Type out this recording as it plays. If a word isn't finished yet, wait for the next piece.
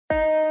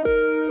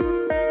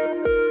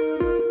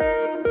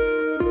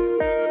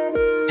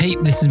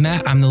This is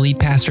Matt. I'm the lead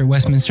pastor at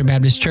Westminster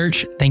Baptist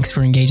Church. Thanks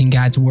for engaging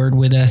God's Word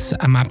with us.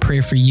 My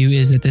prayer for you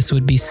is that this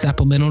would be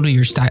supplemental to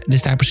your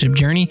discipleship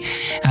journey.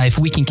 If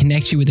we can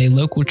connect you with a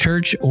local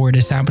church or a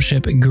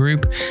discipleship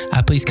group,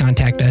 please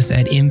contact us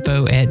at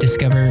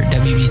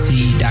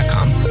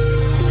info@discoverwbc.com.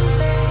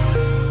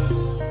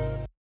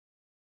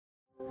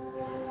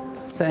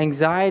 So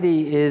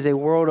anxiety is a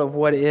world of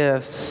what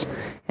ifs,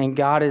 and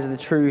God is the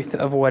truth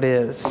of what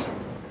is.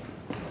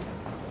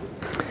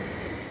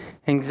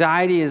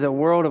 Anxiety is a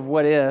world of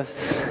what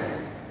ifs,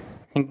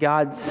 and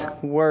God's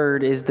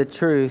Word is the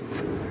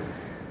truth.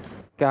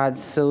 God's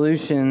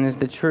solution is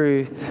the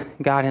truth.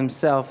 God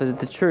Himself is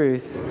the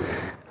truth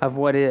of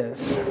what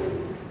is.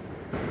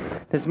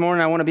 This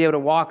morning I want to be able to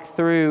walk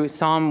through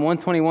Psalm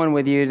 121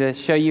 with you to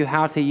show you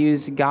how to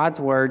use God's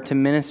Word to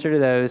minister to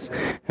those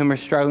whom are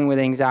struggling with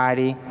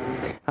anxiety,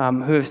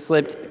 who have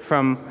slipped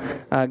from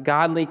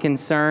godly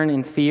concern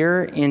and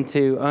fear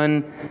into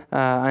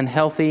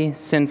unhealthy,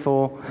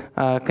 sinful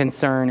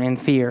concern and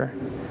fear.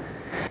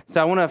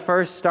 So I want to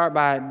first start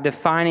by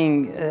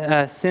defining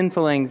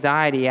sinful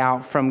anxiety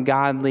out from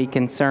godly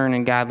concern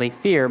and godly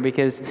fear,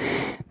 because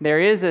there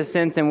is a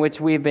sense in which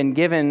we've been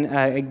given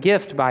a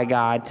gift by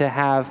God to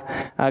have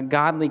a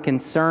godly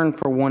concern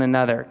for one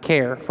another,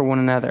 care for one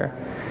another.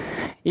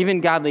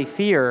 Even godly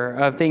fear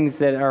of things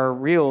that are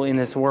real in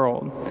this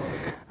world.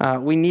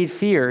 We need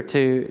fear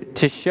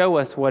to show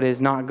us what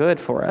is not good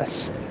for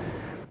us.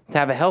 To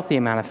have a healthy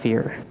amount of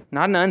fear.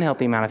 Not an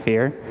unhealthy amount of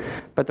fear,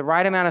 but the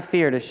right amount of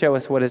fear to show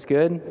us what is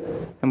good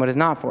and what is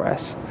not for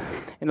us.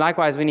 And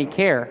likewise, we need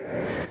care.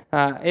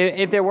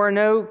 If there were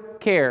no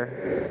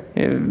care,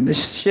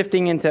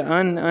 shifting into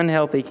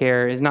unhealthy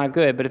care is not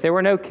good. But if there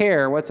were no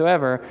care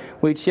whatsoever,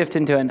 we'd shift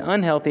into an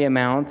unhealthy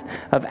amount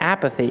of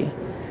apathy,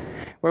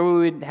 where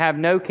we would have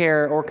no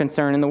care or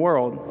concern in the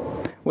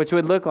world, which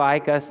would look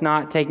like us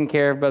not taking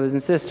care of brothers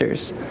and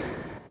sisters,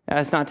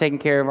 us not taking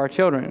care of our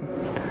children,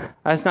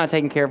 us not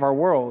taking care of our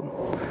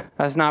world,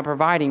 us not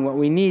providing what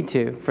we need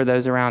to for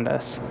those around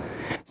us.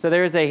 So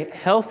there is a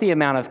healthy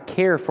amount of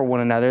care for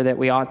one another that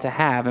we ought to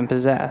have and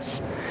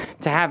possess.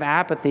 To have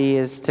apathy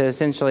is to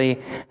essentially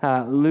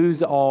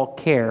lose all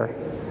care,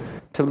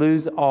 to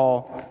lose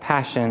all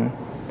passion.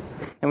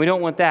 And we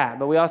don't want that,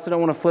 but we also don't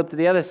want to flip to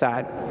the other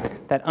side,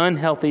 that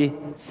unhealthy,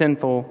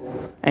 sinful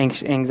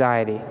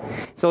anxiety.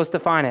 So let's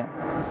define it.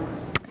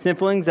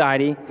 Sinful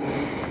anxiety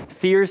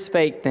fears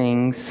fake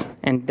things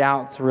and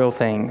doubts real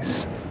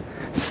things.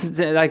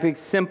 Like a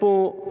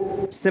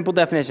simple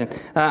definition.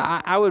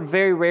 I would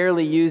very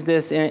rarely use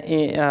this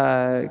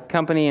in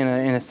company in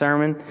a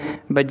sermon,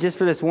 but just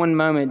for this one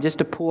moment, just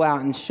to pull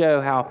out and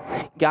show how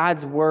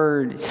God's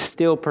Word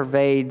still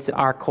pervades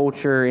our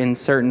culture in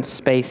certain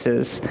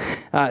spaces.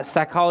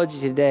 Psychology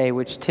today,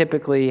 which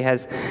typically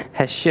has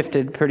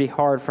shifted pretty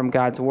hard from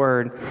God's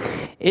Word,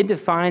 it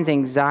defines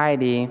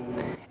anxiety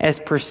as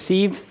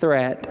perceived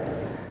threat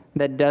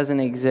that doesn't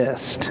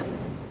exist.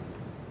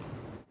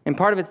 And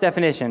part of its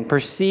definition,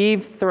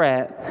 perceived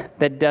threat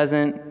that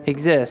doesn't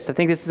exist. I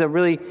think this is a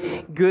really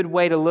good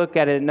way to look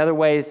at it. In other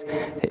ways,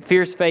 it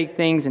fears fake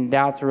things and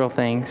doubts real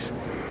things.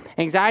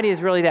 Anxiety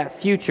is really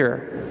that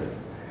future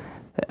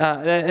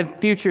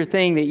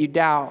thing that you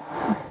doubt,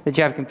 that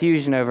you have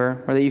confusion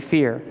over, or that you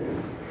fear.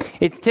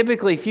 It's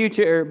typically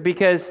future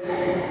because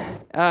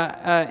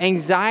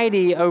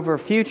anxiety over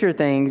future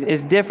things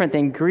is different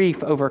than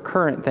grief over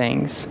current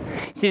things.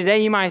 See,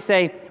 today you might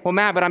say, well,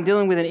 Matt, but I'm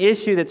dealing with an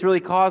issue that's really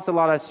caused a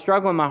lot of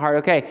struggle in my heart.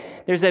 Okay,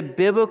 there's a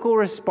biblical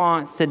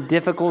response to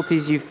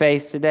difficulties you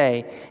face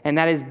today, and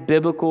that is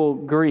biblical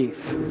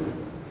grief.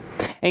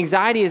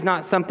 Anxiety is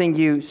not something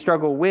you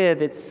struggle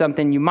with, it's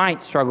something you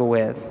might struggle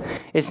with.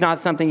 It's not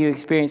something you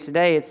experience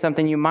today, it's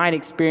something you might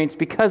experience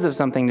because of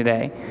something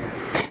today.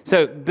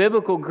 So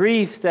biblical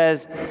grief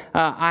says,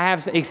 I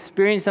have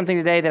experienced something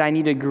today that I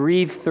need to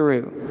grieve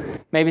through.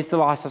 Maybe it's the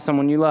loss of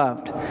someone you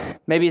loved.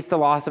 Maybe it's the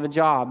loss of a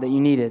job that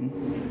you needed.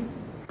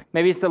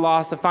 Maybe it's the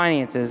loss of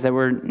finances that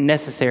were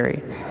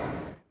necessary.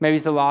 Maybe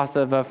it's the loss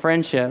of a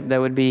friendship that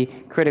would be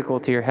critical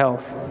to your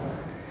health.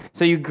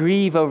 So you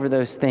grieve over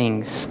those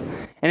things.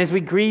 And as we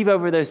grieve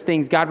over those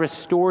things, God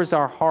restores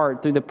our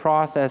heart through the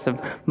process of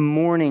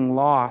mourning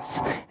loss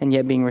and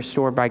yet being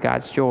restored by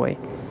God's joy.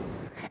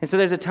 And so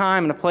there's a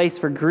time and a place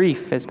for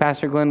grief, as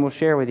Pastor Glenn will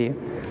share with you.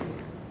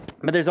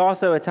 But there's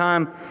also a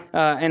time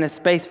and a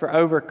space for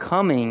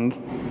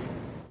overcoming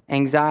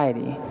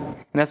anxiety. And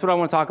that's what I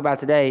want to talk about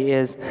today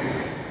is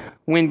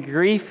when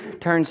grief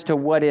turns to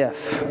what if.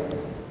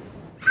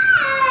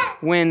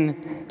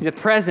 When the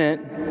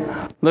present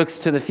looks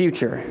to the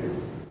future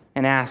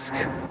and asks,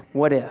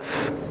 what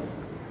if?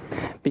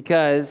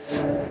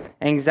 Because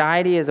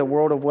anxiety is a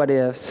world of what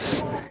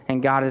ifs,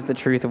 and God is the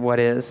truth of what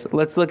is.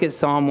 Let's look at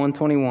Psalm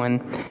 121,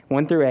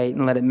 1 through 8,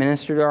 and let it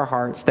minister to our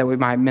hearts that we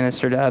might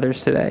minister to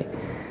others today.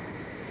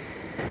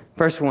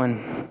 Verse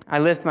 1, I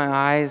lift my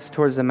eyes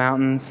towards the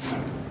mountains.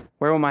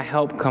 Where will my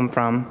help come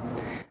from?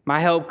 My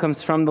help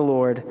comes from the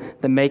Lord,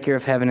 the maker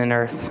of heaven and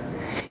earth.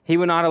 He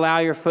will not allow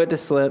your foot to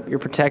slip. Your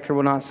protector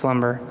will not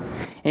slumber.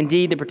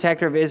 Indeed, the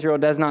protector of Israel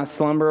does not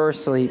slumber or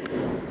sleep.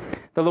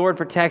 The Lord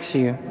protects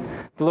you.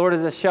 The Lord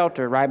is a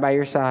shelter right by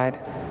your side.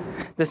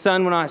 The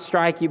sun will not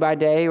strike you by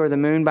day or the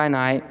moon by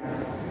night.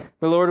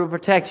 The Lord will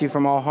protect you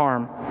from all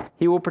harm.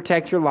 He will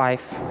protect your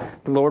life.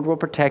 The Lord will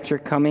protect your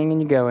coming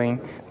and your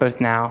going, both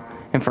now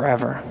and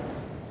forever.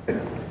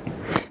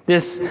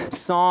 This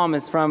psalm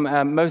is from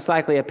most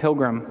likely a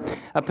pilgrim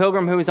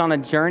who is on a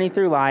journey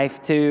through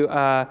life to,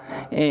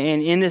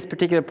 and in this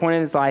particular point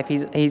of his life,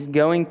 he's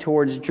going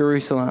towards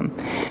Jerusalem.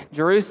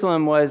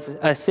 Jerusalem was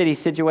a city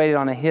situated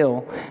on a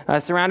hill,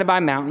 surrounded by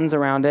mountains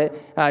around it.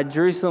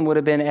 Jerusalem would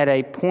have been at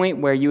a point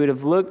where you would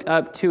have looked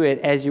up to it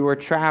as you were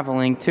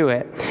traveling to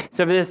it.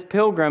 So for this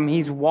pilgrim,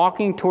 he's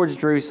walking towards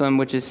Jerusalem,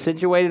 which is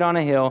situated on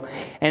a hill,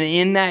 and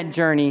in that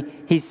journey,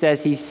 he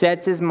says he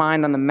sets his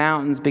mind on the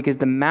mountains because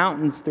the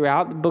mountains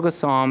throughout the book of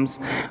Psalms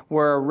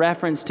were a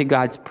reference to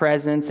God's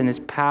presence and his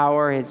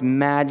power, his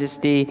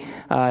majesty,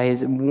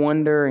 his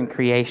wonder and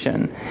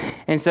creation.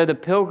 And so the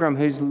pilgrim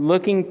who's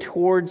looking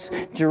towards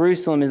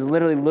Jerusalem is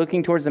literally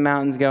looking towards the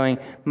mountains going,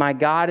 my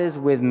God is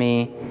with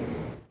me.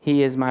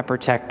 He is my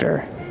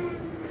protector.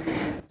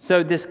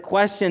 So this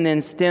question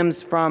then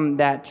stems from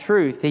that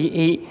truth.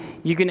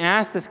 You can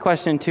ask this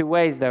question two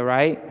ways though,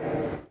 right?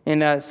 In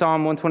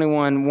Psalm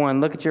 121:1,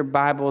 look at your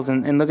Bibles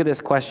and look at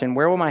this question.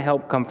 Where will my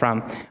help come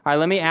from? All right,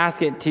 let me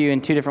ask it to you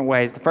in two different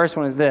ways. The first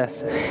one is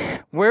this.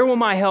 Where will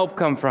my help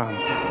come from?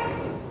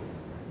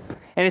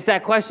 And it's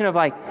that question of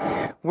like,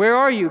 where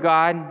are you,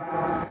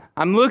 God?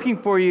 I'm looking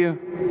for you.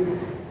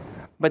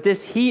 But the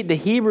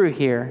Hebrew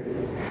here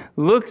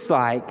looks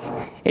like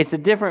it's a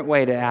different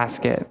way to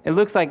ask it. It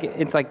looks like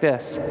it's like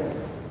this.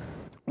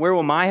 Where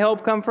will my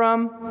help come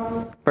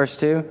from? Verse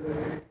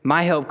 2,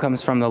 my help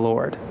comes from the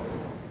Lord.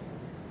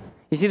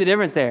 You see the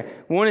difference there?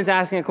 One is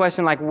asking a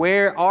question like,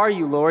 where are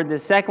you, Lord? The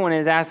second one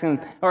is asking,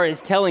 or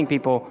is telling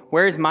people,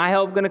 where is my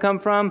help going to come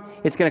from?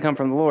 It's going to come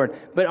from the Lord.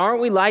 But aren't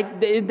we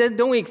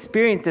don't we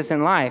experience this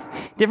in life?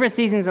 Different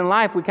seasons in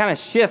life, we kind of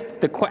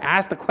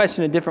ask the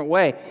question a different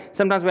way.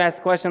 Sometimes we ask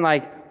the question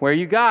like, where are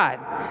you, God?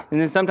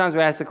 And then sometimes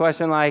we ask the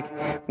question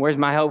like, where's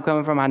my help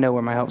coming from? I know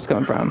where my help's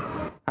coming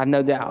from. I have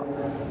no doubt.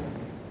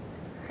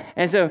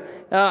 And so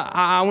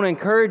I want to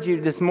encourage you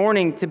this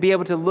morning to be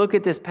able to look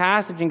at this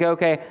passage and go,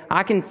 okay,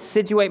 I can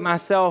situate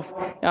myself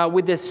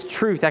with this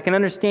truth. I can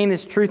understand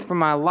this truth from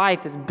my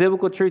life. This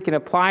biblical truth can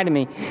apply to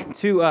me,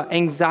 to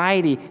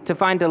anxiety, to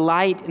find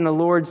delight in the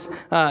Lord's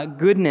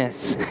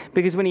goodness.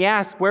 Because when he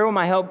asks, where will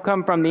my help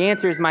come from? The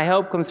answer is, my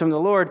help comes from the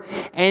Lord.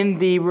 And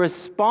the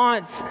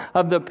response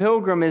of the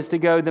pilgrim is to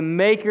go, the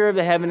maker of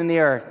the heaven and the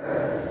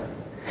earth.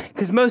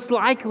 Because most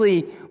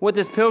likely what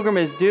this pilgrim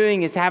is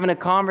doing is having a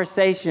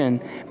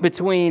conversation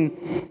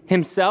between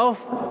himself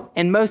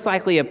and most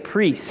likely a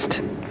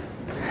priest.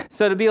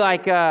 So to be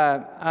like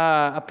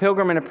a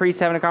pilgrim and a priest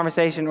having a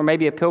conversation, or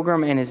maybe a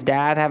pilgrim and his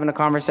dad having a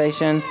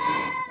conversation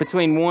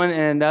between one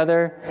and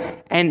another,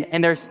 and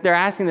they're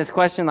asking this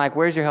question like,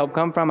 where's your help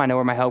come from? I know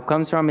where my help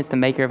comes from. It's the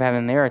maker of heaven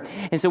and the earth.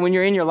 And so when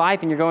you're in your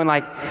life and you're going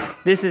like,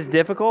 this is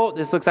difficult,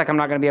 this looks like I'm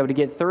not going to be able to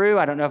get through,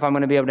 I don't know if I'm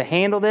going to be able to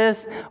handle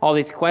this, all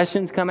these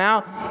questions come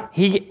out,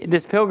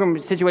 this pilgrim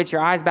situates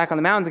your eyes back on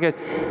the mountains and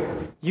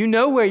goes, you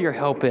know where your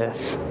help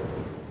is.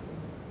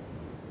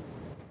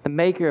 The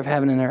maker of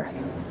heaven and earth.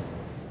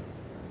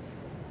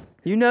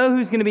 You know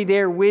who's going to be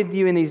there with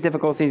you in these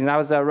difficult seasons. I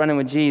was running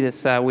with G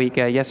this week,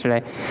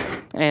 yesterday,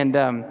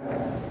 and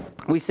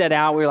we set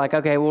out. We were like,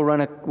 okay, we'll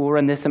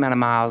run this amount of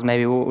miles.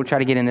 Maybe we'll try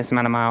to get in this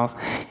amount of miles.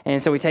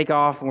 And so we take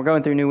off, and we're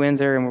going through New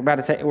Windsor, and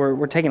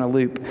we're taking a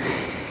loop.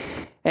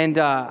 And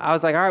I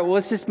was like, all right, well,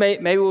 let's just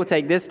maybe we'll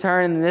take this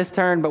turn and this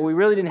turn, but we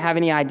really didn't have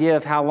any idea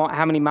of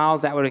how many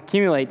miles that would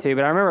accumulate to.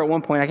 But I remember at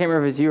one point, I can't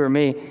remember if it was you or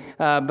me,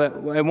 but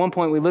at one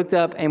point we looked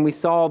up and we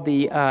saw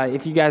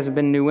if you guys have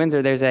been to New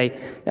Windsor, there's a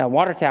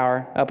water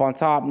tower up on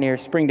top near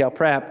Springdale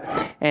Prep,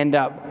 and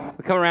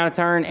we come around a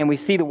turn and we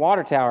see the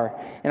water tower,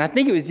 and I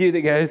think it was you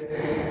that goes,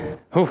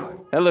 oh,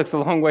 that looks a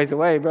long ways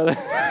away, brother.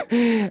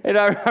 And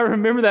I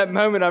remember that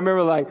moment. I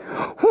remember like,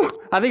 whew,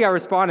 I think I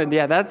responded,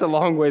 yeah, that's a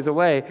long ways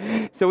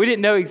away. So we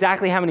didn't know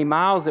exactly how many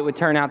miles it would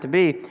turn out to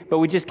be, but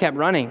we just kept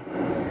running.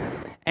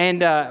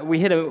 And we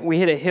hit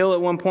a hill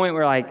at one point.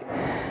 We're like,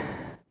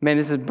 man,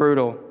 this is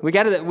brutal. We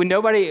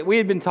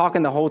had been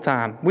talking the whole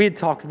time. We had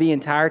talked the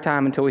entire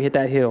time until we hit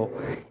that hill.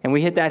 And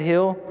we hit that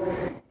hill,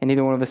 and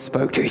neither one of us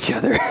spoke to each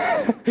other.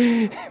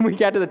 We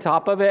got to the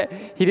top of it.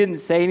 He didn't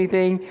say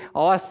anything.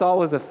 All I saw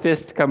was a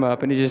fist come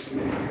up, and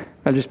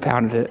I just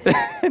pounded it.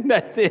 And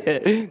that's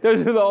it.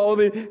 That's the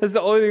only thing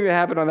that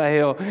happened on that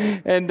hill.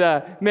 And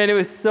man, it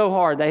was so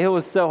hard. That hill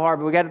was so hard,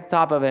 but we got to the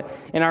top of it.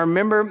 And I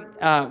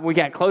remember we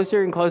got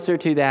closer and closer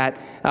to that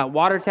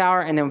water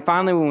tower. And then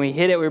finally when we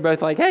hit it, we were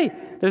both like, hey,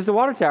 there's the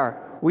water tower.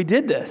 We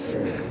did this.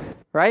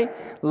 right?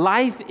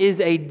 Life is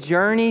a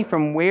journey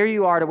from where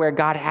you are to where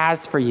God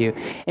has for you.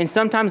 And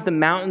sometimes the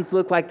mountains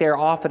look like they're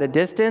off at a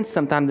distance.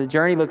 Sometimes the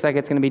journey looks like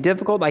it's going to be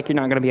difficult, like you're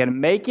not going to be able to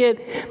make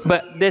it.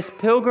 But this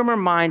pilgrim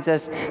reminds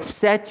us,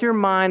 set your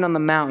mind on the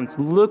mountains.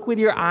 Look with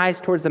your eyes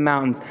towards the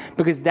mountains,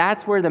 because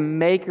that's where the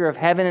maker of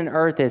heaven and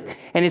earth is.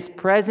 And his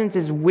presence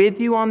is with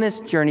you on this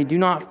journey. Do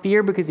not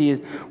fear, because he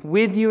is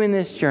with you in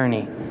this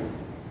journey.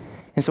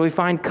 And so we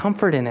find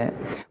comfort in it.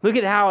 Look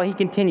at how he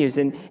continues.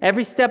 And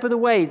every step of the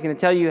way, he's going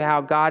to tell you how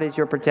God is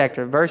your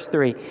protector. Verse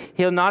 3,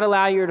 he'll not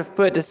allow your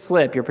foot to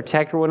slip. Your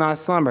protector will not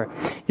slumber.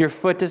 Your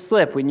foot to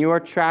slip. When you are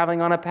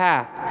traveling on a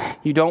path,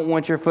 you don't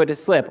want your foot to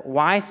slip.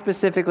 Why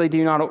specifically do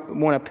you not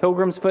want a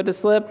pilgrim's foot to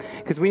slip?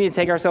 Because we need to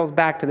take ourselves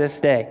back to this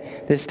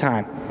day, this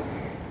time.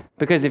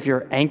 Because if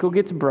your ankle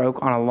gets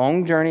broke on a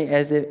long journey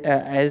as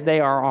they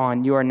are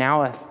on, you are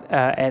now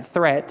at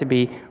threat to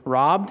be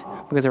robbed,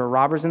 because there were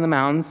robbers in the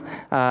mountains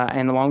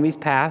and along these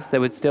paths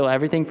that would steal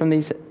everything from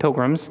these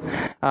pilgrims.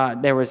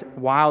 There was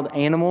wild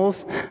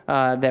animals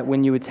that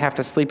when you would have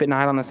to sleep at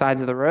night on the sides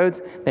of the roads,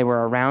 they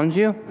were around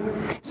you.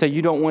 So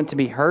you don't want to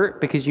be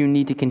hurt, because you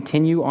need to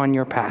continue on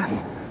your path.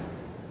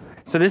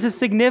 So this is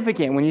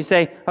significant when you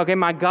say, okay,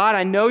 my God,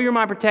 I know you're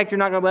my protector. You're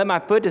not going to let my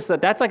foot to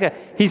slip. That's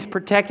like he's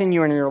protecting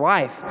you in your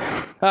life.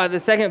 The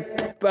second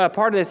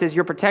part of this is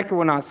your protector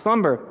will not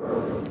slumber.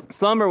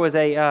 Slumber was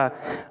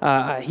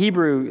a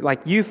Hebrew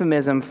like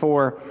euphemism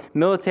for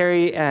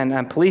military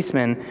and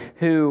policemen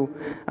who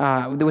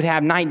would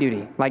have night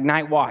duty, like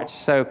night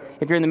watch. So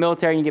if you're in the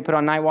military and you get put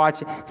on night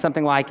watch,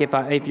 something like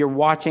if you're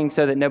watching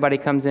so that nobody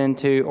comes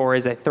into or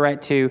is a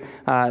threat to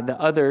the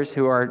others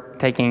who are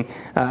taking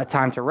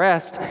time to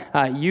rest,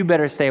 you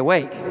better stay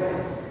awake.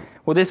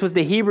 Well, this was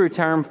the Hebrew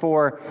term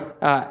for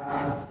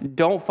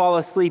don't fall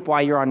asleep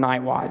while you're on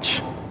night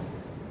watch.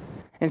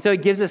 And so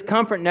it gives us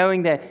comfort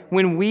knowing that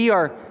when we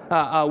are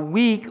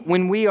weak,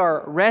 when we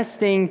are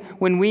resting,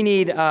 when we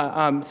need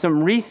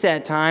some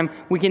reset time,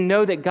 we can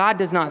know that God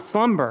does not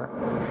slumber.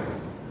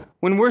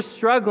 When we're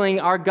struggling,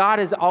 our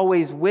God is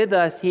always with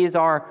us. He is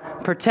our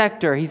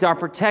protector. He's our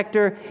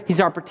protector.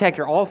 He's our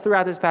protector. All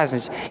throughout this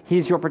passage,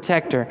 He's your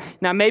protector.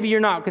 Now, maybe you're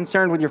not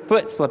concerned with your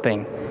foot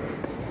slipping.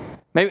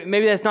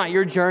 Maybe that's not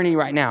your journey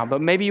right now,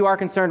 but maybe you are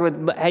concerned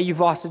with, hey, you've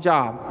lost a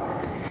job.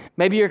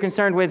 Maybe you're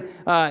concerned with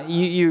a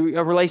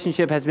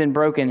relationship has been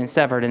broken and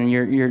severed, and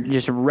you're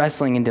just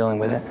wrestling and dealing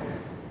with it.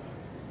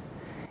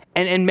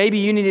 And maybe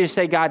you need to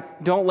say, God,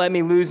 don't let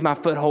me lose my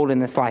foothold in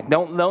this life.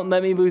 Don't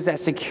let me lose that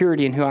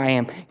security in who I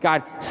am.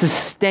 God,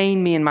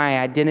 sustain me in my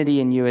identity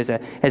in you as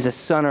a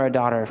son or a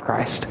daughter of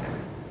Christ.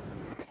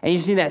 And you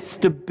just need that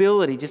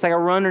stability, just like a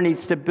runner needs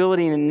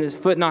stability in his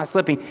foot not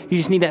slipping. You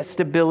just need that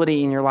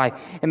stability in your life.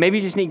 And maybe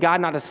you just need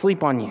God not to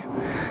sleep on you.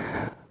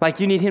 Like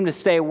you need Him to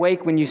stay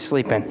awake when you're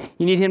sleeping.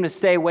 You need Him to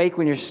stay awake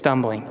when you're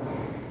stumbling.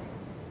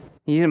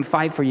 You need Him to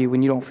fight for you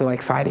when you don't feel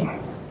like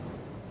fighting.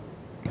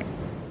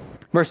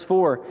 Verse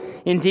 4,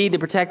 indeed, the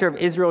protector of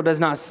Israel does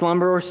not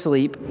slumber or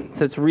sleep.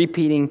 So it's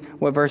repeating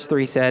what verse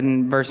 3 said,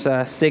 and verse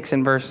 6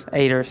 and verse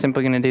 8 are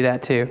simply going to do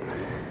that too.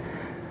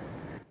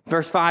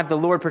 Verse 5, the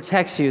Lord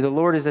protects you. The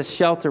Lord is a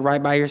shelter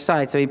right by your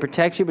side. So He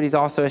protects you, but He's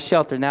also a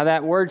shelter. Now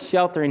that word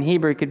shelter in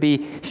Hebrew could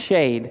be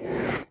shade.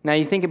 Now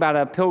you think about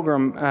a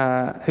pilgrim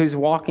who's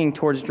walking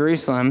towards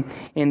Jerusalem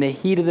in the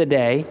heat of the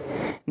day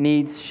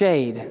needs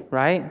shade,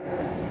 right?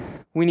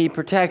 We need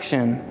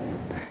protection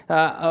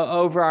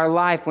over our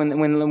life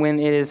when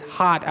it is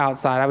hot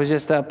outside. I was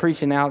just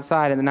preaching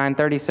outside at the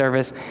 9:30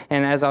 service,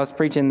 and as I was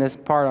preaching this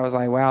part, I was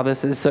like, wow,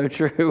 this is so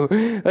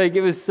true. Like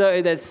it was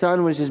so, that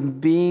sun was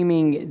just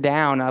beaming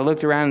down. I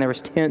looked around and there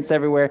was tents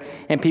everywhere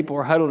and people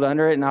were huddled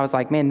under it, and I was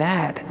like, man,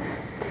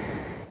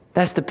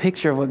 that's the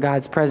picture of what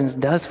God's presence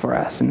does for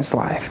us in this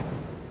life.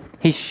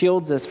 He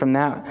shields us from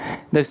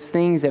those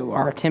things that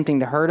are attempting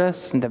to hurt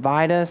us and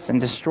divide us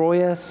and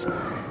destroy us.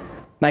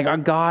 Like our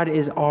God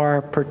is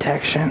our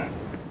protection.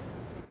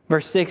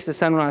 Verse 6, the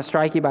sun will not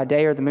strike you by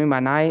day or the moon by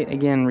night.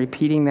 Again,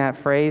 repeating that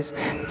phrase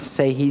to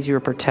say He's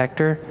your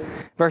protector.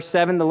 Verse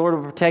 7, the Lord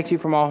will protect you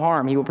from all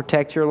harm. He will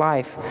protect your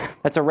life.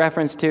 That's a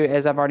reference to,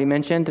 as I've already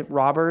mentioned,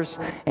 robbers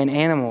and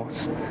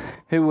animals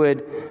who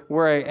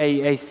were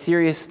a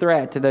serious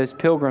threat to those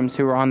pilgrims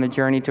who were on the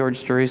journey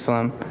towards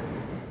Jerusalem.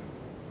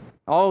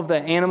 All of the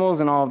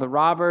animals and all of the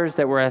robbers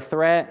that were a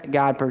threat,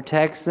 God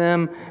protects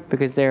them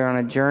because they're on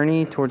a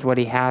journey towards what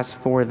He has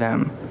for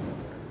them.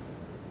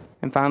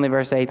 And finally,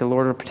 verse 8, the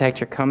Lord will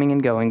protect your coming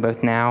and going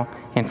both now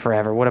and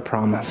forever. What a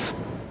promise.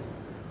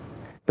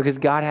 Because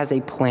God has a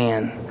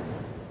plan.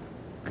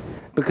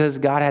 Because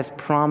God has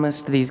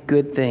promised these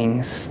good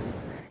things.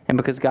 And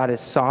because God is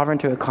sovereign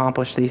to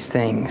accomplish these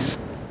things,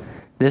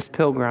 this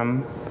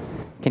pilgrim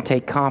can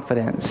take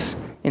confidence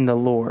in the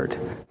Lord,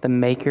 the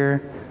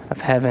maker of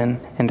heaven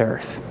and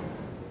earth.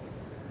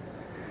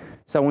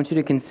 So I want you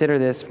to consider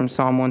this from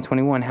Psalm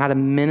 121, how to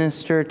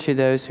minister to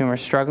those who are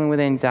struggling with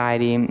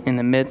anxiety in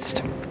the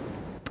midst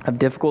of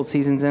difficult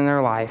seasons in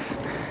their life,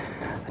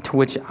 to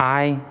which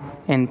I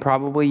and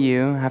probably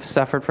you have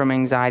suffered from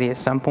anxiety at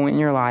some point in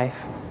your life.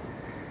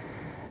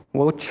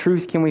 What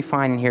truth can we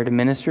find in here to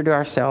minister to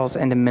ourselves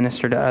and to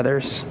minister to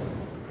others?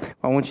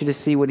 I want you to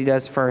see what he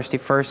does first. He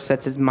first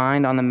sets his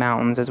mind on the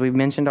mountains. As we've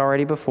mentioned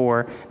already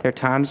before, there are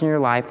times in your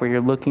life where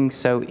you're looking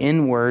so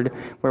inward,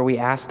 where we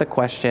ask the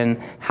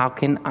question, how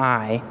can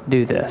I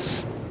do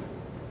this?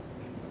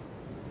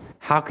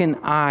 How can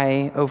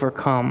I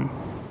overcome?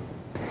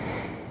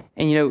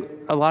 And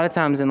a lot of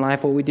times in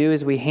life what we do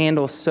is we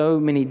handle so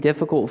many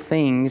difficult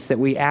things that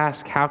we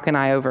ask, how can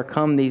I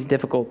overcome these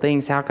difficult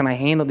things? How can I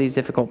handle these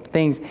difficult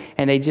things?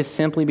 And they just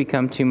simply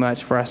become too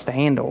much for us to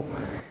handle.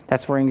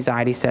 That's where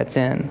anxiety sets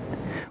in.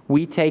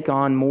 We take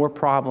on more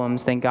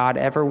problems than God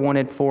ever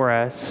wanted for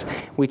us.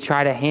 We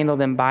try to handle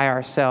them by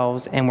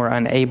ourselves, and we're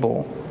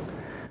unable.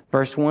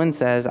 Verse 1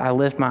 says, I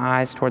lift my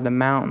eyes toward the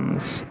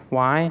mountains.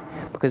 Why?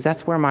 Because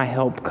that's where my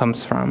help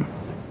comes from.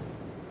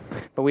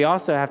 But we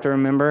also have to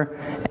remember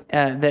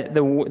that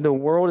the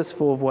world is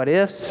full of what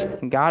ifs,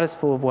 and God is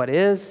full of what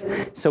is,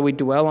 so we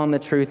dwell on the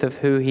truth of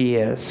who he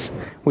is.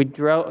 We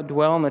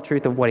dwell on the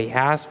truth of what he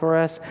has for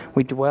us.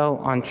 We dwell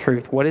on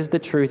truth. What is the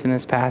truth in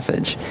this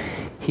passage?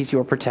 He's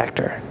your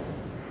protector.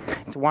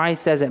 It's why he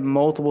says it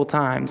multiple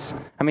times.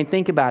 I mean,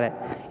 think about it.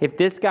 If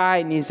this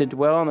guy needs to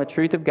dwell on the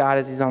truth of God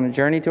as he's on the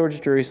journey towards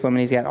Jerusalem,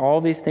 and he's got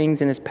all these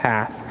things in his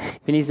path,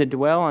 if he needs to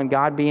dwell on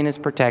God being his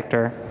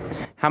protector,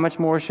 how much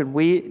more should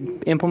we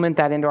implement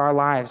that into our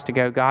lives to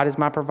go, God is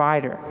my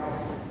provider?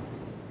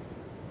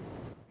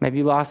 Maybe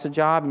you lost a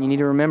job and you need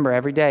to remember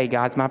every day,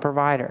 God's my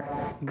provider.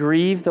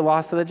 Grieve the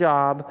loss of the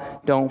job.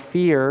 Don't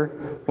fear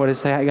what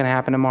is going to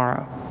happen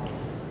tomorrow.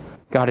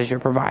 God is your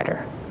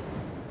provider.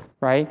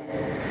 Right?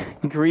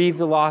 Grieve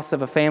the loss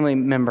of a family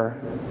member,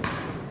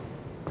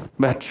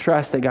 but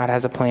trust that God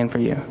has a plan for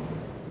you.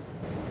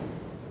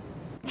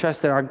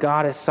 Trust that our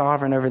God is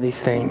sovereign over these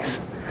things.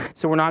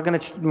 So we're not going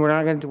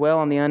to dwell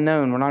on the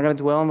unknown. We're not going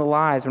to dwell on the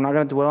lies. We're not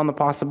going to dwell on the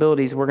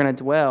possibilities. We're going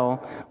to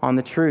dwell on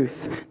the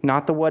truth,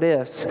 not the what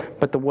ifs,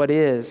 but the what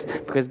is,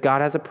 because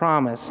God has a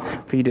promise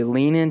for you to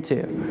lean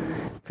into,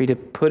 for you to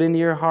put into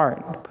your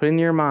heart, put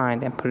into your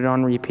mind, and put it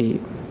on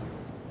repeat.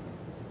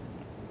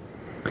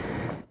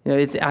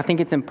 I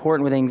think it's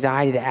important with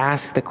anxiety to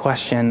ask the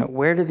question,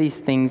 where do these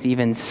things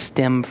even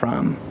stem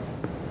from?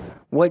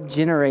 What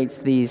generates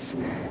these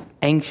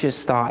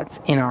anxious thoughts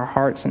in our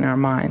hearts and our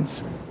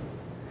minds?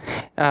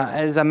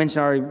 As I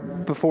mentioned already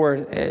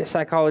before,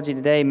 Psychology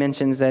Today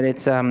mentions that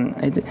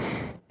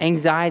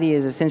anxiety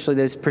is essentially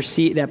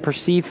that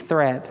perceived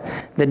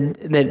threat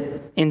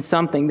that in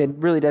something that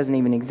really doesn't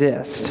even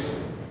exist.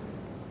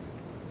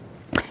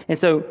 And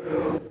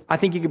so I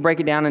think you could break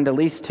it down into at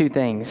least two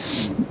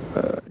things,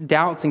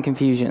 doubts and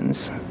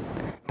confusions.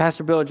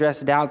 Pastor Bill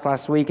addressed doubts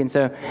last week, and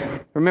so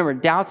remember,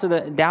 doubts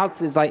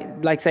is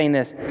like saying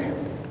this,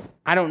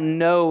 I don't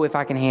know if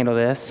I can handle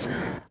this.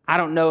 I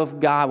don't know if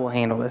God will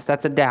handle this.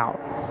 That's a doubt.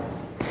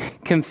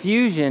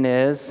 Confusion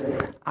is,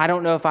 I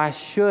don't know if I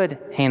should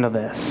handle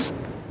this.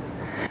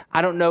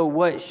 I don't know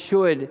what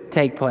should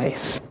take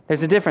place.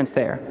 There's a difference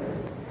there.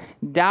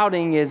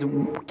 Doubting is,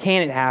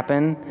 can it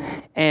happen?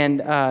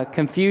 And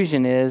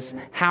confusion is,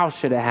 how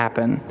should it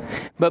happen?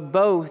 But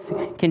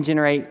both can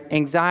generate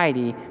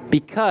anxiety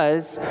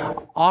because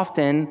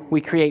often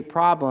we create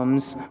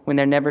problems when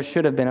there never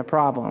should have been a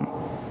problem.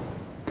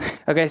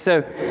 Okay,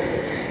 so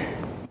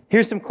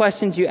here's some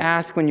questions you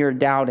ask when you're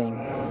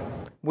doubting.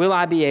 Will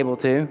I be able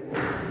to?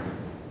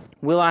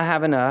 Will I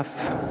have enough?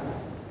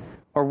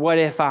 Or what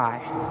if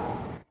I?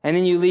 And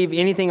then you leave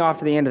anything off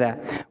to the end of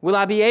that. Will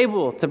I be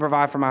able to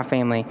provide for my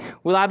family?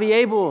 Will I be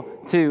able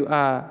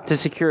to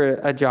secure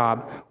a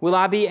job? Will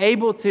I be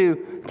able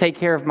to take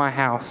care of my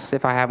house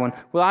if I have one?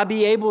 Will I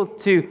be able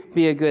to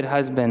be a good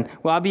husband?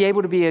 Will I be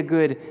able to be a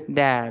good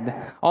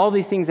dad? All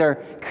these things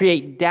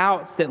create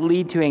doubts that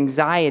lead to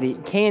anxiety,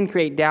 can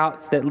create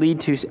doubts that lead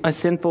to a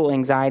sinful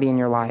anxiety in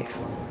your life.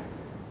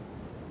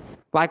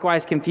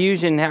 Likewise,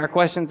 confusion are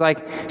questions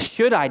like,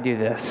 should I do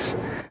this?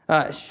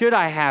 Should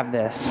I have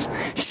this?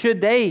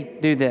 Should they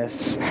do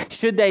this?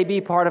 Should they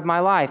be part of my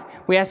life?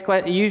 We ask,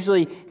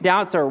 usually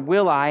doubts are,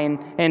 will I?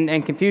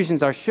 And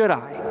confusions are, should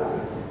I?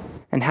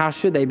 And how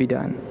should they be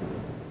done?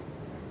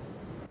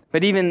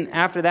 But even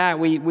after that,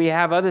 we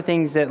have other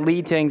things that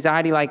lead to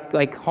anxiety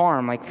like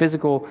harm, like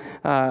physical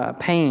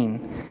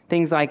pain.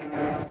 Things like,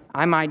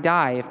 I might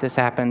die if this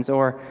happens,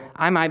 or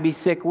I might be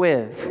sick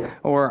with,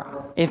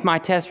 or if my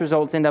test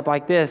results end up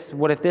like this,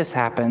 what if this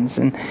happens?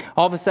 And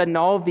all of a sudden,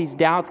 all of these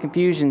doubts,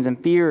 confusions,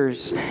 and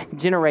fears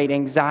generate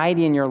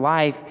anxiety in your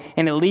life,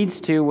 and it leads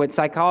to what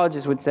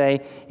psychologists would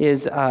say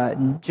is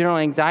general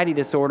anxiety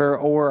disorder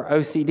or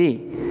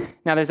OCD.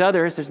 Now,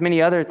 there's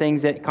many other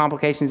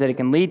complications that it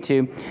can lead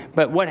to,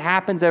 but what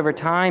happens over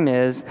time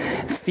is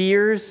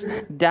fears,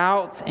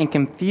 doubts, and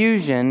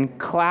confusion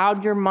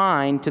cloud your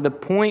mind to the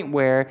point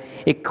where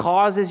it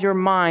causes your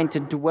mind to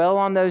dwell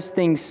on those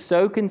things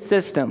so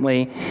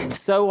consistently,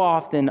 so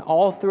often,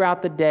 all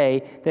throughout the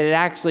day, that it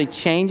actually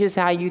changes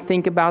how you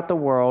think about the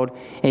world.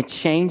 It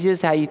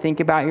changes how you think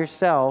about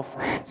yourself.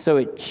 So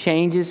it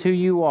changes who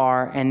you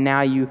are. And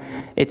now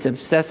it's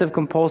obsessive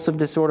compulsive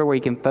disorder where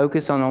you can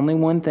focus on only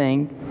one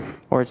thing,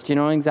 or it's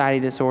general anxiety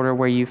disorder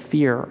where you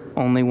fear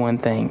only one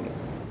thing.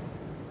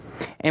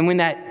 And when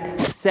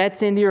that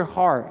sets into your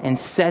heart and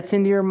sets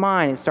into your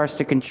mind, it starts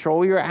to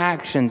control your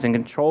actions and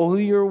control who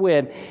you're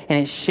with,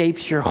 and it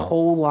shapes your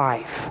whole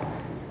life.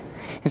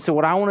 And so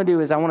what I want to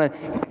do is I want to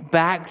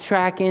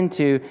backtrack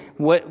into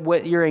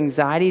what your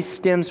anxiety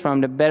stems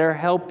from to better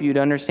help you to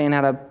understand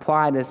how to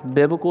apply this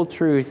biblical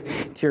truth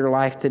to your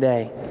life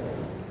today.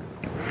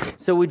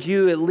 So would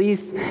you at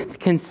least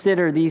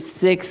consider these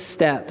 6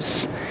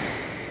 steps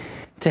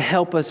to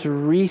help us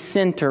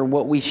recenter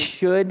what we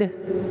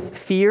should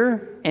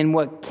fear and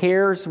what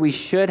cares we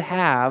should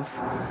have,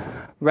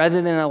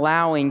 rather than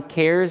allowing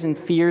cares and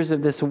fears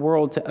of this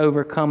world to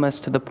overcome us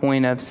to the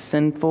point of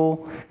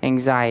sinful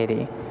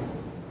anxiety.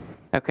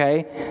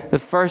 Okay? The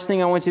first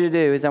thing I want you to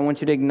do is I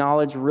want you to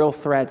acknowledge real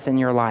threats in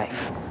your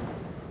life.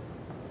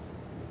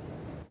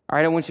 All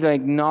right, I want you to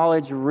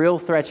acknowledge real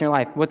threats in your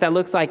life. What that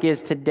looks like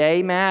is,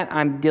 today, Matt,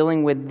 I'm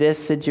dealing with this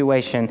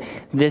situation.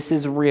 This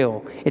is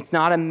real. It's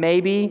not a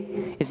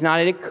maybe. It's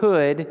not it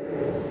could.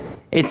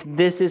 It's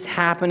this is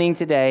happening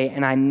today,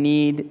 and I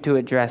need to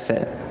address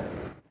it.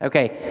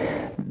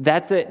 Okay,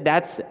 that's either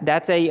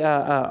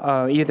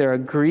a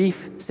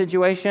grief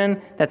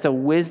situation, that's a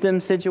wisdom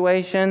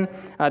situation,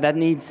 that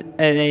needs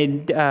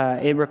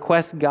it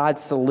requests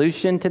God's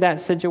solution to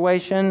that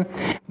situation,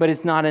 but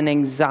it's not an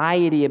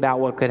anxiety about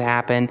what could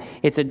happen.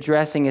 It's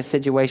addressing a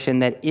situation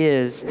that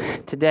is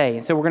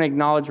today. So we're going to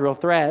acknowledge real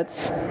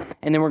threats,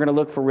 and then we're going to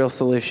look for real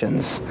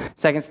solutions.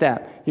 Second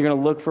step, you're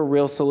going to look for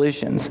real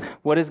solutions.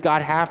 What does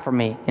God have for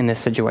me in this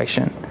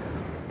situation?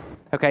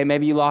 Okay,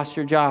 maybe you lost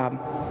your job.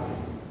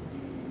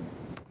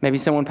 Maybe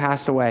someone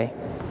passed away.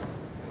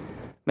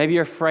 Maybe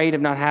you're afraid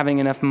of not having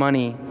enough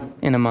money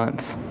in a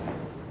month.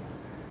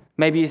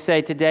 Maybe you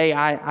say, today,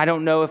 I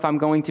don't know if I'm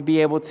going to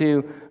be able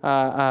to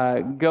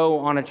go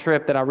on a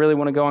trip that I really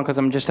want to go on because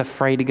I'm just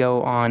afraid to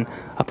go on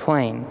a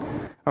plane.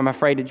 Or I'm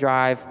afraid to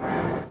drive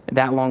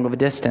that long of a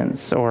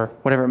distance, or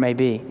whatever it may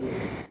be.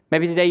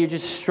 Maybe today you're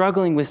just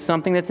struggling with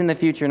something that's in the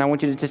future, and I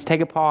want you to just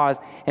take a pause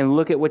and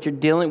look at what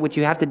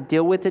you have to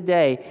deal with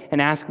today,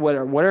 and ask what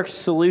are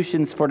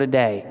solutions for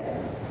today.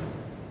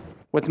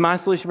 What's my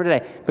solution for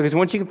today? Because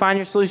once you can find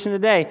your solution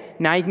today,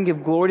 now you can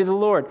give glory to the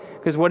Lord.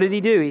 Because what did he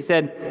do? He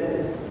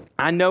said,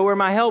 I know where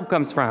my help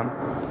comes from,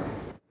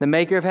 the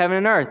maker of heaven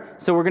and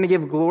earth. So we're going to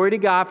give glory to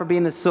God for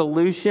being the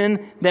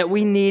solution that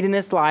we need in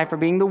this life, for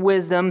being the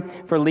wisdom,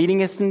 for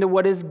leading us into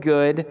what is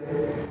good.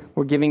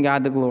 We're giving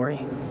God the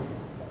glory.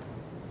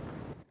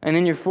 And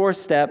then your 4th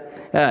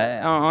step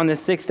on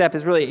this 6th step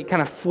is really, it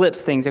kind of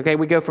flips things, okay?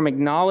 We go from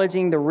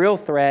acknowledging the real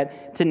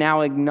threat to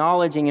now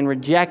acknowledging and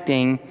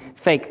rejecting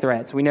fake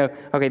threats. We know,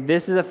 okay,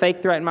 this is a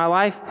fake threat in my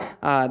life.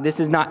 This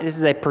is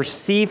a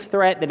perceived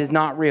threat that is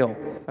not real,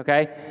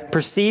 okay?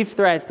 Perceived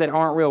threats that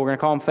aren't real, we're going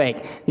to call them fake.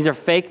 These are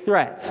fake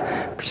threats.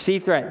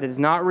 Perceived threat that is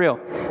not real.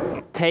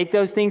 Take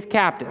those things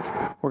captive.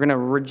 We're going to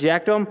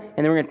reject them, and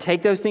then we're going to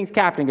take those things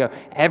captive and go,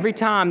 every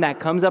time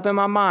that comes up in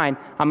my mind,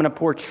 I'm going to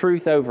pour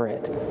truth over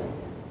it.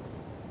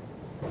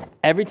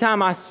 Every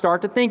time I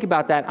start to think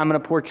about that, I'm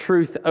going to pour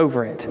truth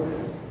over it.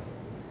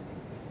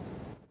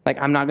 Like,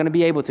 I'm not going to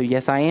be able to.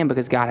 Yes, I am,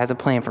 because God has a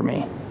plan for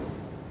me.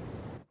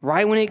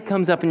 Right when it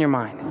comes up in your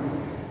mind,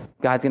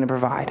 God's going to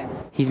provide.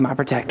 He's my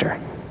protector.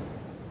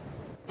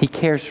 He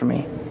cares for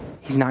me.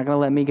 He's not going to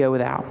let me go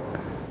without.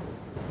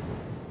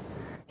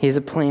 He has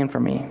a plan for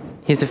me.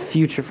 He has a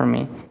future for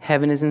me.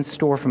 Heaven is in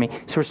store for me.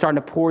 So we're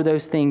starting to pour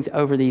those things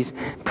over these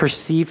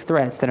perceived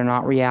threats that are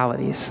not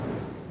realities.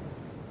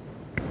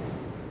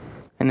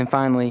 And then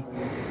finally,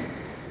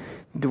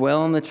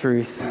 dwell on the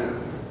truth.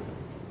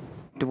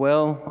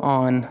 Dwell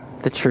on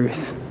the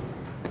truth.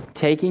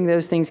 Taking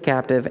those things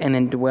captive and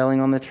then dwelling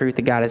on the truth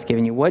that God has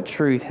given you. What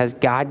truth has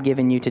God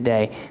given you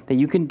today that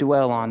you can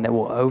dwell on that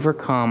will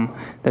overcome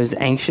those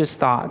anxious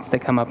thoughts that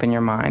come up in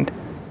your mind?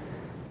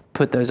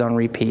 Put those on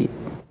repeat.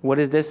 What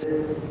does this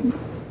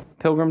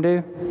pilgrim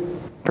do?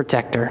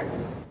 Protector,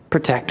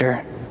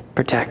 protector,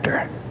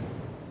 protector.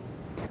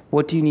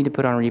 What do you need to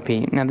put on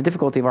repeat? Now, the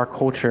difficulty of our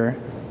culture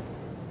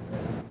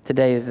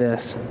today is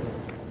this.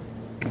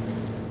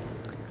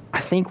 I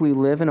think we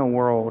live in a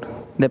world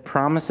that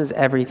promises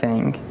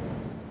everything.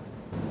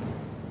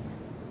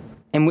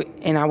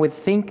 And I would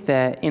think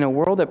that in a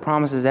world that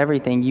promises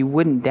everything, you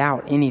wouldn't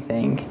doubt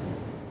anything.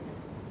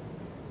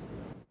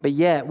 But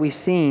yet, we've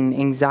seen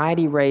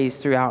anxiety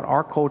raised throughout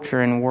our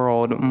culture and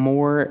world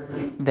more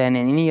than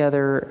in any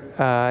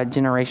other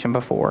generation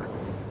before.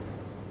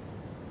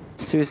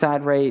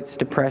 Suicide rates,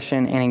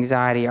 depression, and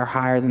anxiety are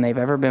higher than they've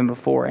ever been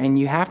before. And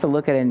you have to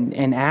look at it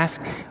and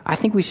ask, I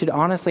think we should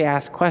honestly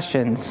ask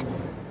questions.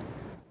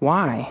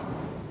 Why?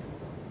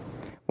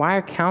 Why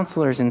are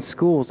counselors in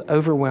schools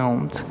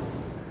overwhelmed?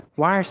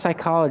 Why are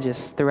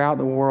psychologists throughout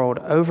the world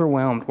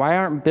overwhelmed? Why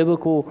aren't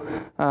biblical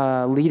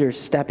leaders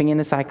stepping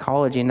into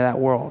psychology, into that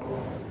world?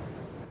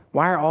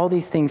 Why are all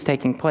these things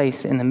taking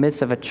place in the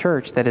midst of a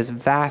church that is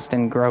vast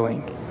and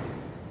growing?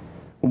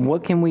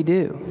 What can we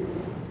do?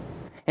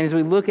 And as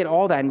we look at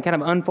all that and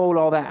kind of unfold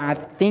all that, I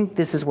think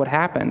this is what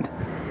happened.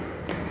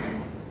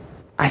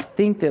 I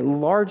think that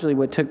largely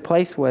what took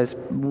place was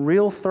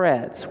real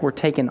threats were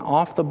taken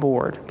off the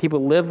board.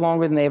 People live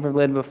longer than they ever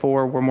lived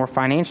before. We're more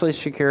financially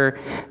secure,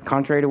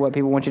 contrary to what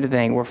people want you to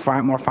think.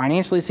 We're more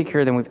financially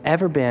secure than we've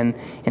ever been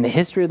in the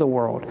history of the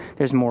world.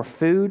 There's more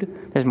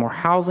food. There's more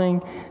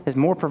housing. There's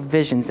more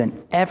provisions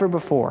than ever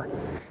before.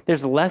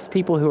 There's less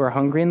people who are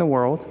hungry in the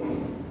world.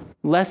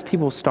 Less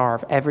people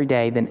starve every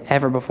day than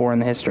ever before in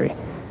the history,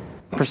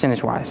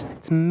 percentage-wise.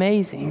 It's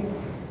amazing.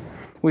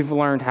 We've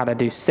learned how to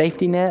do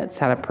safety nets,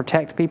 how to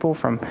protect people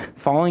from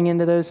falling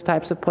into those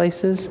types of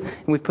places.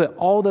 And we've put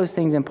all those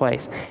things in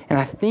place. And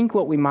I think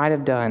what we might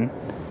have done,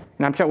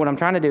 and what I'm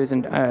trying to do is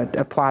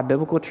apply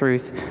biblical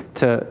truth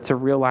to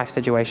real-life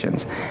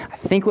situations. I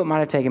think what might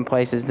have taken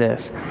place is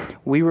this.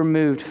 We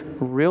removed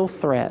real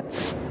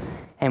threats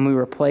and we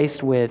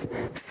replaced with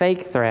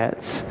fake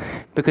threats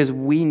because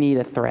we need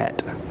a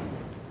threat.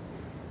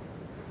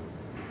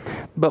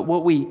 But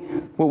what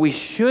we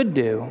should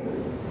do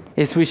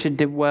is we should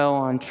dwell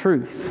on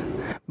truth.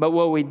 But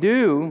what we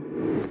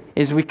do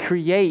is we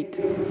create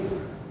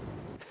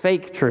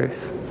fake truth.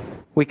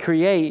 We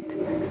create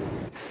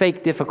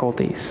fake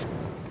difficulties.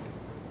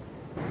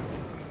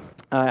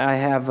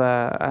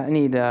 I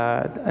need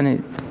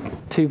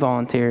 2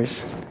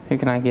 volunteers. Who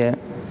can I get?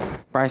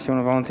 Bryce, you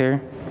want to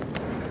volunteer?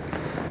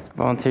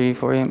 Volunteer you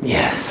for you?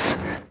 Yes.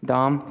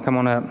 Dom, come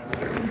on up.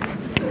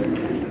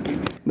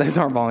 Those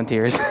aren't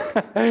volunteers.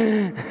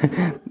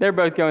 They're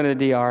both going to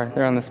the DR.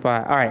 They're on the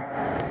spot. All right.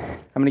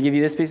 I'm going to give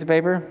you this piece of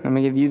paper. I'm going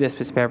to give you this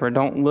piece of paper.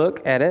 Don't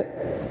look at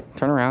it.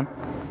 Turn around.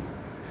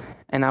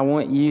 And I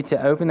want you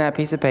to open that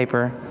piece of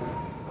paper,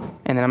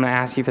 and then I'm going to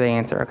ask you for the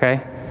answer,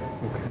 okay?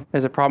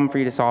 There's a problem for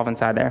you to solve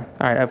inside there.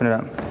 All right, open it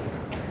up.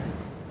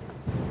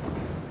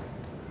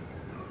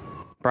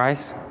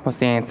 Bryce, what's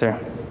the answer?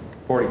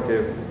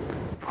 42.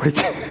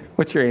 42.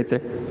 What's your answer?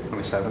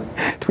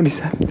 27.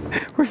 27.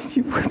 Where did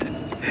you put that?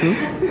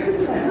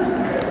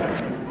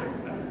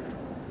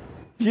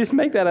 Did you just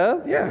make that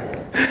up? Yeah.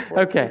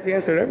 Okay. That's the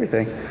answer to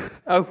everything.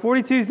 Oh,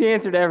 42 is the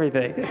answer to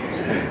everything.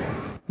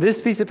 This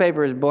piece of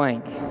paper is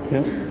blank.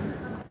 Yep.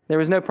 There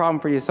was no problem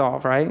for you to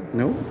solve, right?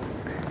 Nope.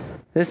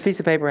 This piece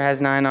of paper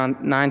has 9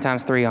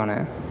 times 3 on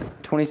it.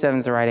 27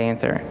 is the right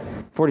answer.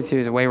 42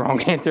 is a way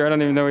wrong answer. I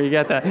don't even know where you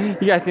got that.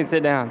 You guys can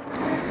sit down.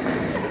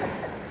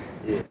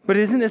 But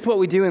isn't this what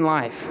we do in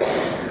life?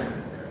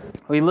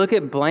 We look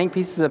at blank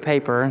pieces of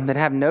paper that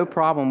have no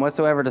problem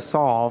whatsoever to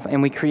solve,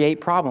 and we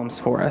create problems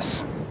for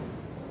us.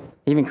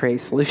 Even create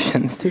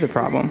solutions to the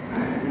problem.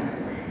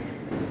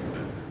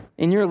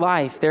 In your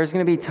life, there's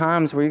going to be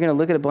times where you're going to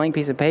look at a blank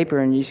piece of paper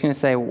and you're just going to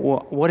say,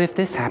 well, what if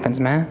this happens,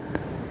 man?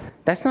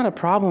 That's not a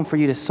problem for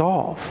you to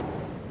solve.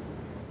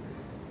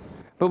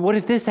 But what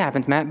if this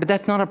happens, Matt? But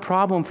that's not a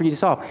problem for you to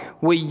solve.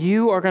 What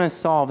you are going to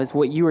solve is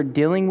what you are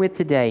dealing with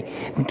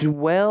today.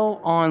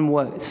 Dwell on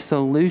what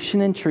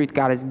solution and truth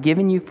God has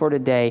given you for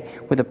today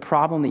with a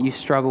problem that you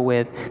struggle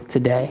with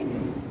today.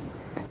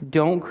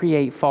 Don't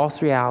create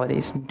false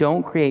realities.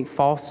 Don't create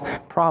false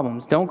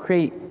problems. Don't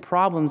create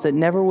problems that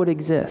never would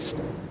exist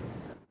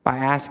by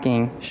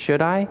asking,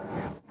 should I?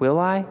 Will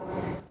I?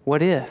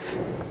 What if?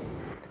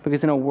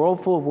 Because in a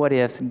world full of what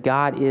ifs,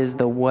 God is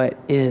the what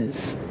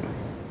is.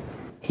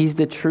 He's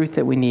the truth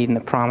that we need and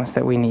the promise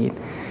that we need.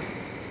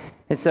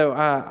 And so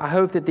I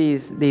hope that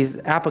these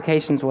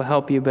applications will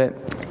help you. But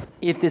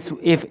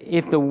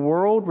if the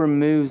world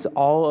removes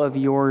all of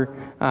your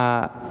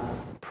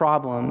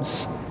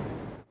problems,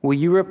 will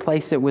you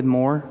replace it with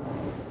more?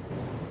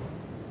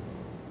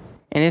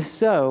 And if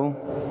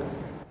so,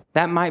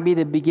 that might be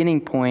the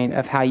beginning point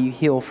of how you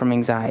heal from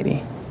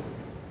anxiety.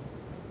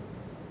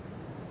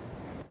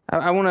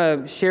 I want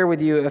to share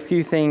with you a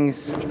few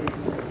things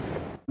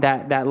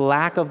that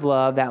lack of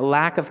love, that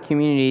lack of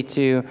community,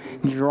 to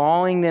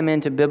drawing them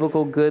into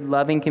biblical, good,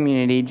 loving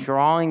community,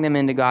 drawing them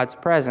into God's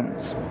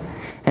presence,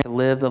 and to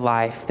live the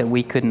life that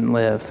we couldn't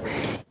live.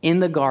 In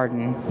the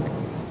garden,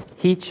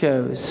 He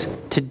chose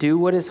to do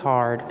what is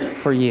hard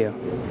for you.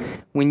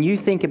 When you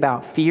think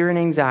about fear and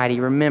anxiety,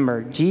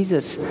 remember,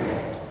 Jesus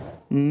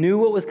knew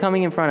what was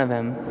coming in front of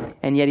Him,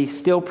 and yet He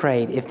still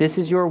prayed, if this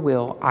is your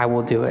will, I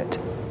will do it.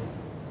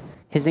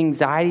 His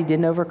anxiety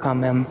didn't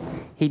overcome Him.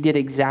 He did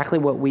exactly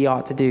what we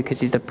ought to do because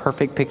He's the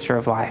perfect picture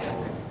of life.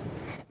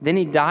 Then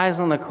He dies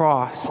on the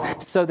cross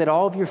so that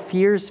all of your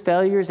fears,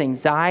 failures,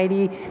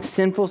 anxiety,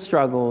 sinful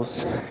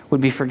struggles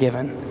would be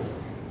forgiven.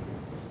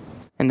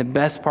 And the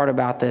best part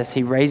about this,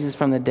 He raises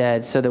from the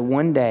dead so that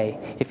one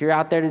day, if you're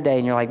out there today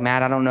and you're like,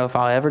 Matt, I don't know if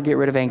I'll ever get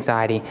rid of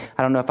anxiety.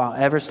 I don't know if I'll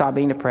ever stop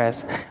being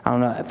depressed. I don't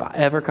know if I'll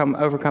ever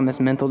overcome this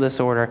mental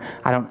disorder.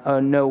 I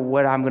don't know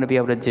what I'm going to be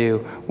able to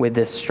do with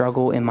this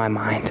struggle in my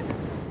mind.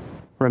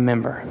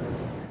 Remember,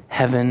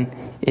 heaven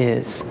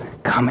is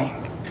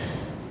coming.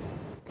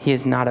 He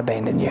has not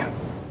abandoned you.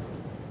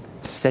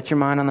 Set your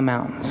mind on the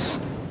mountains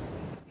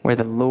where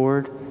the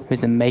Lord,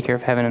 who's the maker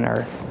of heaven and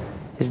earth,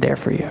 is there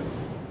for you.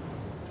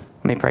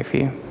 Let me pray for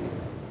you.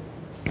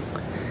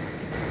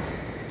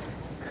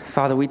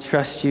 Father, we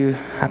trust you.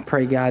 I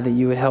pray, God, that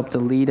you would help to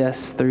lead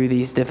us through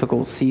these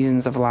difficult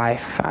seasons of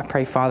life. I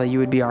pray, Father, you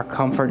would be our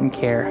comfort and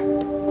care.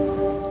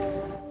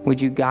 Would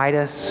you guide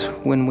us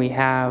when we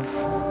have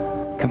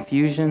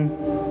confusion?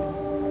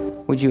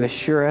 Would you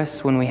assure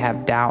us when we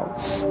have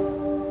doubts?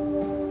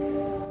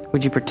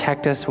 Would you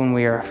protect us when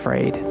we are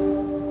afraid?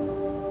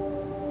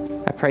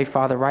 I pray,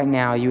 Father, right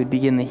now you would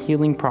begin the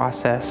healing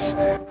process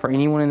for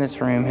anyone in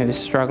this room who is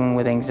struggling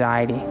with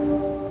anxiety.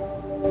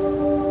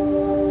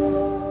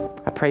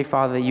 I pray,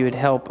 Father, that you would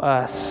help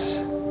us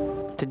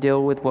to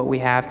deal with what we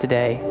have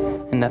today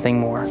and nothing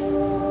more.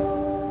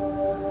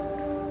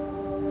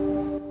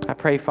 I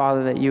pray,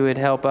 Father, that you would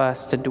help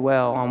us to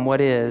dwell on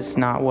what is,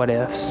 not what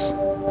ifs.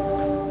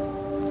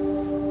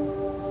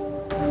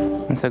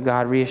 And so,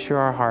 God, reassure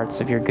our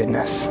hearts of your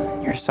goodness,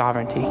 your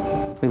sovereignty.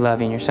 We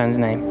love you in your Son's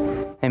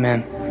name.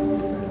 Amen.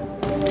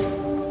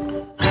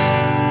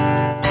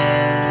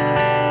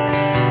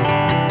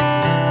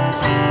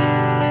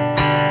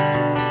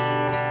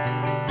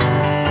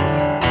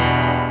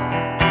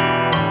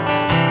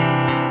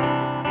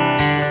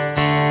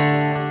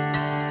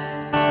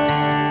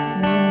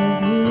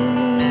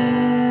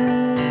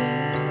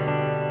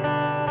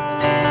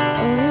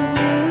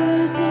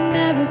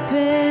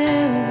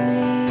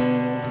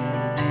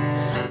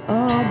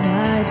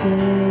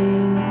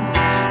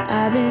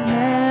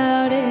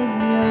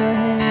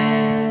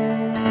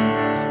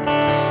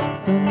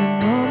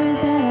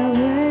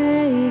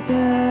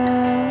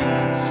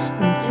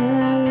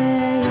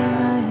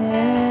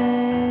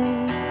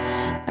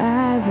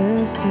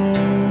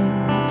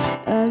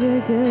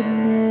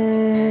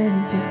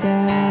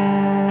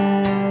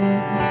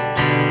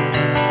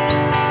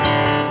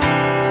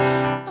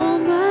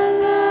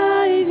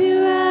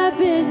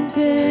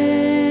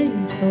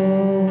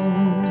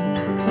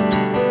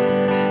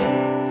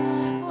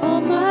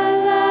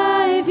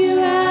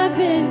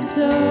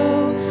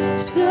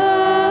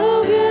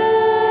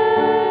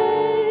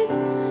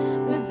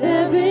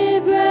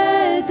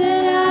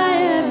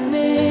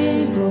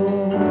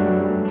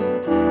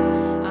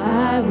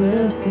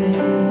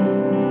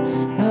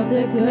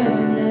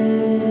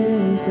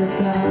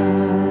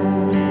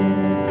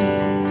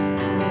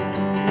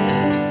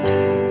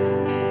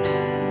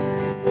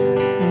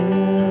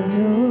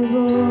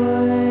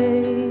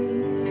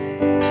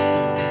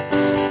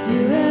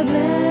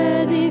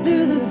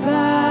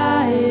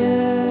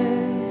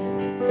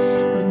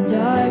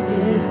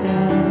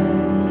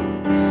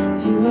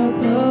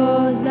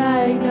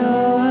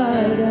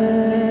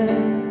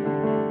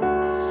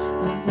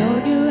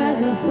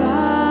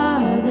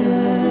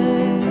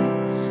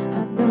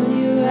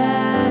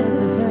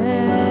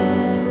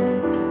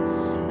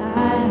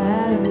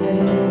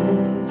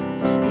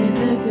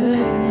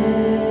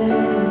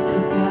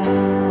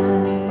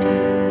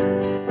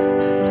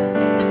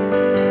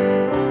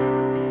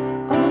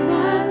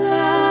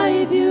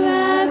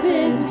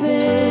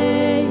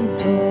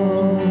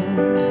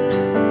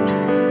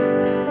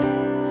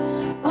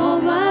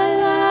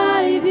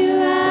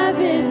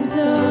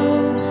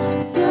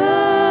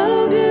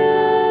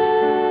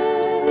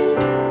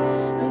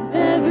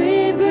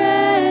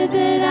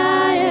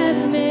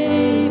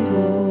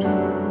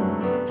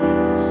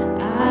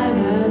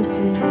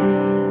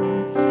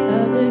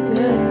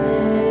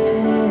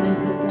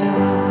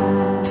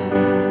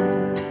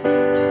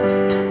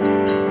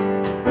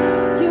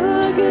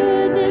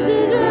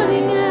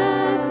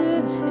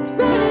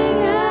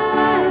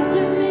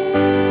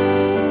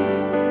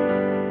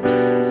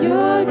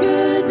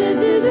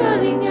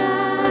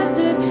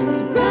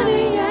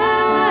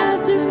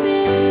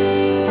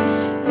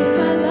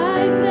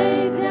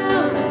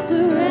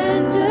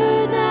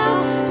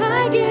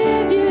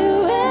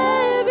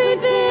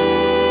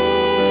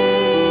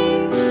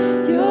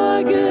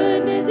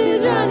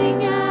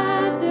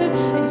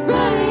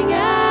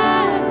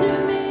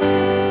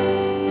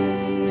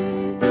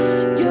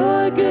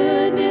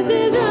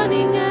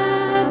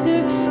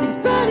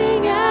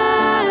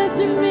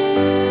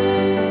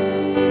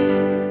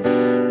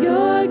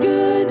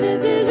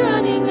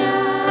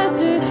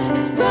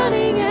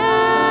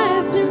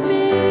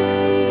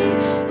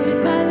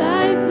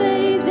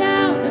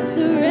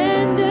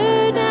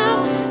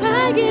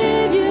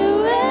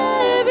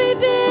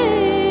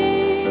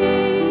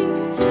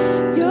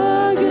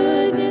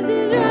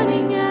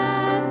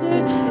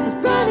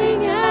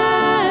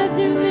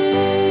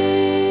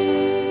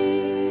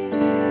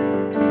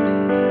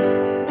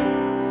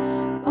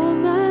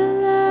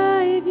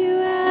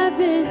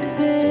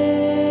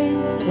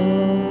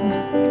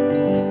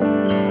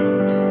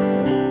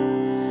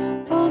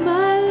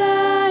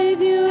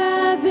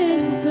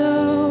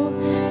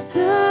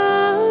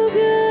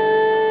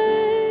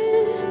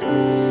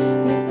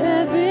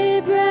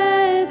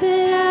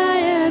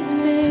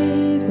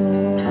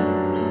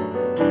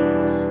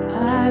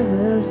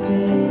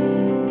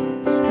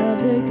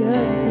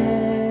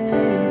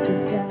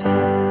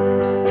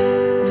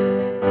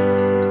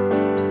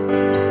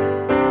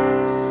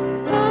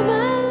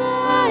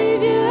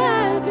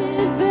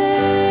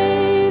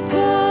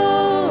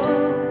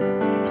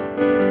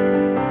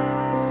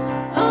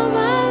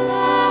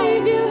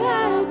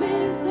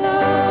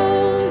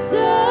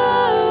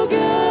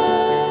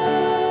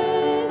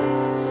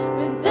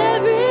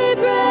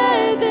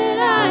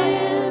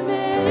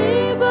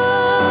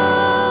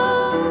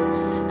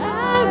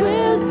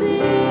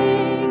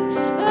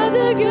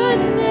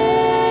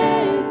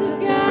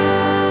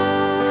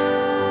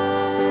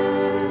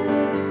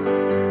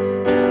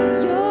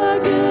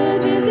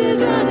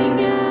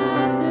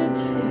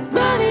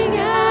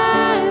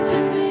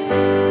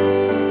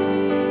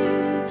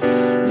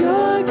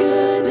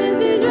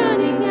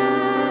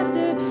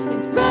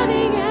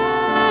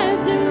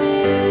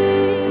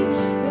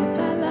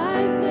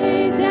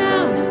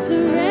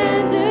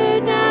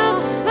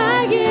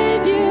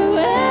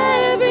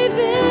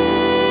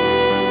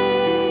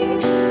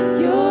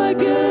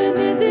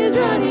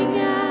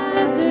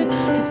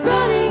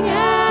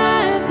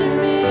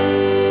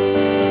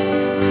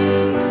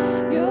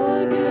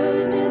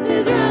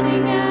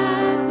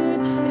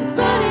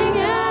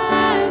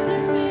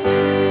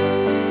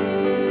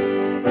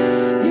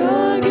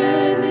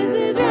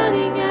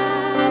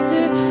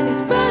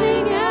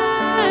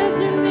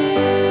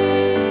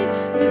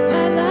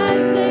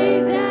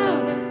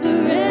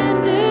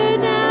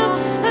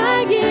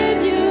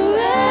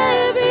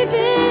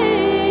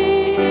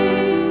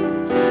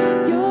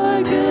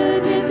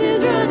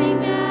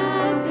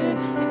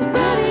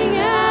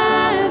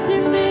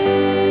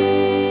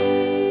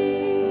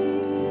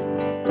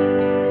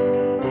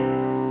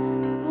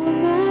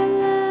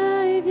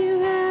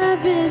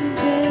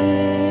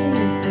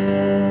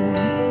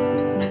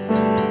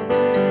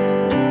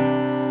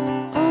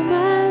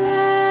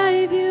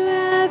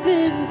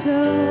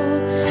 so,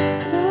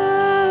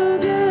 so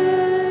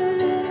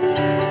good.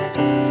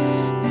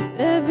 With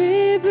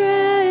every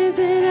breath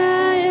that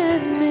I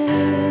am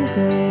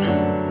able,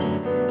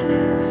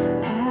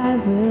 I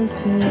will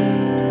sing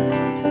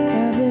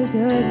of the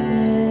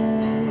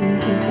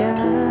goodness of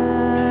God.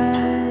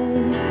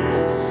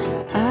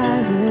 I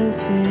will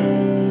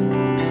sing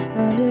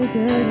of the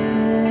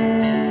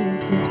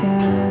goodness of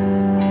God.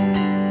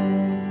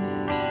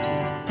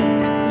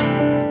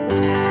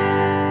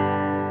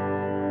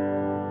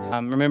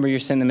 Remember your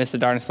Sin, the Midst of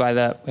Darkness light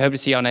up. We hope to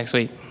see y'all next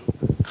week.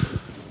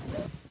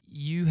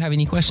 You have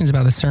any questions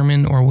about the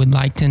sermon or would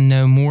like to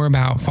know more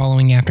about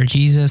following after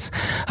Jesus,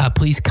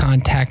 please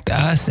contact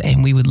us,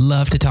 and we would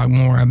love to talk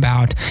more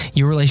about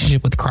your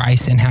relationship with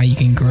Christ and how you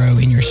can grow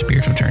in your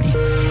spiritual journey.